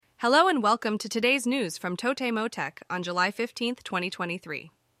Hello and welcome to today's news from TotemoTech on July 15th, 2023.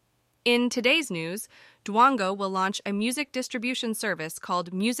 In today's news, Duolingo will launch a music distribution service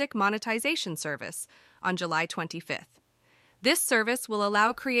called Music Monetization Service on July 25th. This service will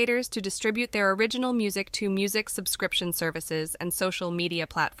allow creators to distribute their original music to music subscription services and social media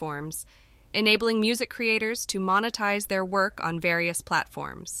platforms, enabling music creators to monetize their work on various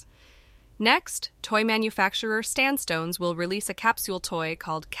platforms. Next, toy manufacturer Sandstones will release a capsule toy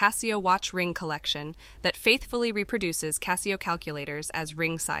called Casio Watch Ring Collection that faithfully reproduces Casio calculators as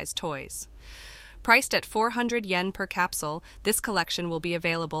ring-sized toys. Priced at 400 yen per capsule, this collection will be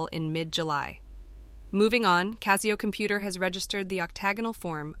available in mid-July. Moving on, Casio Computer has registered the octagonal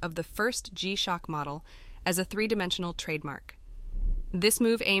form of the first G-Shock model as a three-dimensional trademark. This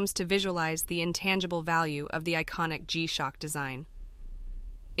move aims to visualize the intangible value of the iconic G-Shock design.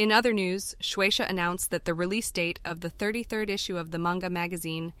 In other news, Shueisha announced that the release date of the 33rd issue of the manga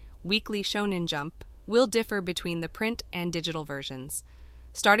magazine Weekly Shonen Jump will differ between the print and digital versions.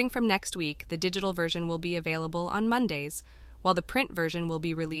 Starting from next week, the digital version will be available on Mondays, while the print version will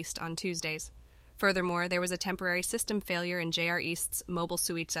be released on Tuesdays. Furthermore, there was a temporary system failure in JR East's Mobile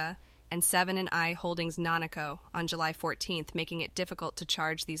Suica and 7 & I Holdings Nanako on July 14th, making it difficult to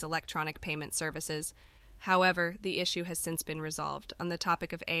charge these electronic payment services. However, the issue has since been resolved. On the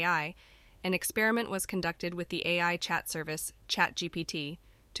topic of AI, an experiment was conducted with the AI chat service ChatGPT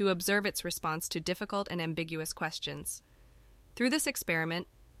to observe its response to difficult and ambiguous questions. Through this experiment,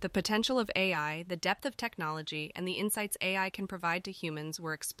 the potential of AI, the depth of technology, and the insights AI can provide to humans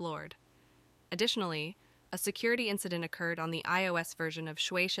were explored. Additionally, a security incident occurred on the iOS version of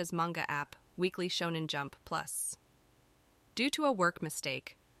Shueisha's manga app, Weekly Shonen Jump Plus. Due to a work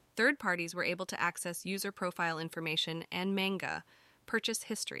mistake, third parties were able to access user profile information and manga purchase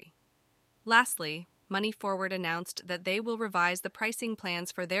history. Lastly, Money Forward announced that they will revise the pricing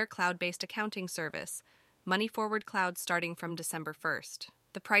plans for their cloud-based accounting service, Money Forward Cloud, starting from December 1st.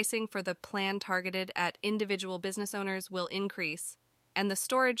 The pricing for the plan targeted at individual business owners will increase, and the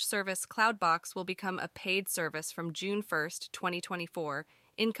storage service Cloudbox will become a paid service from June 1st, 2024,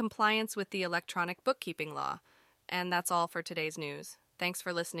 in compliance with the electronic bookkeeping law. And that's all for today's news. Thanks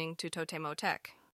for listening to TotemoTech.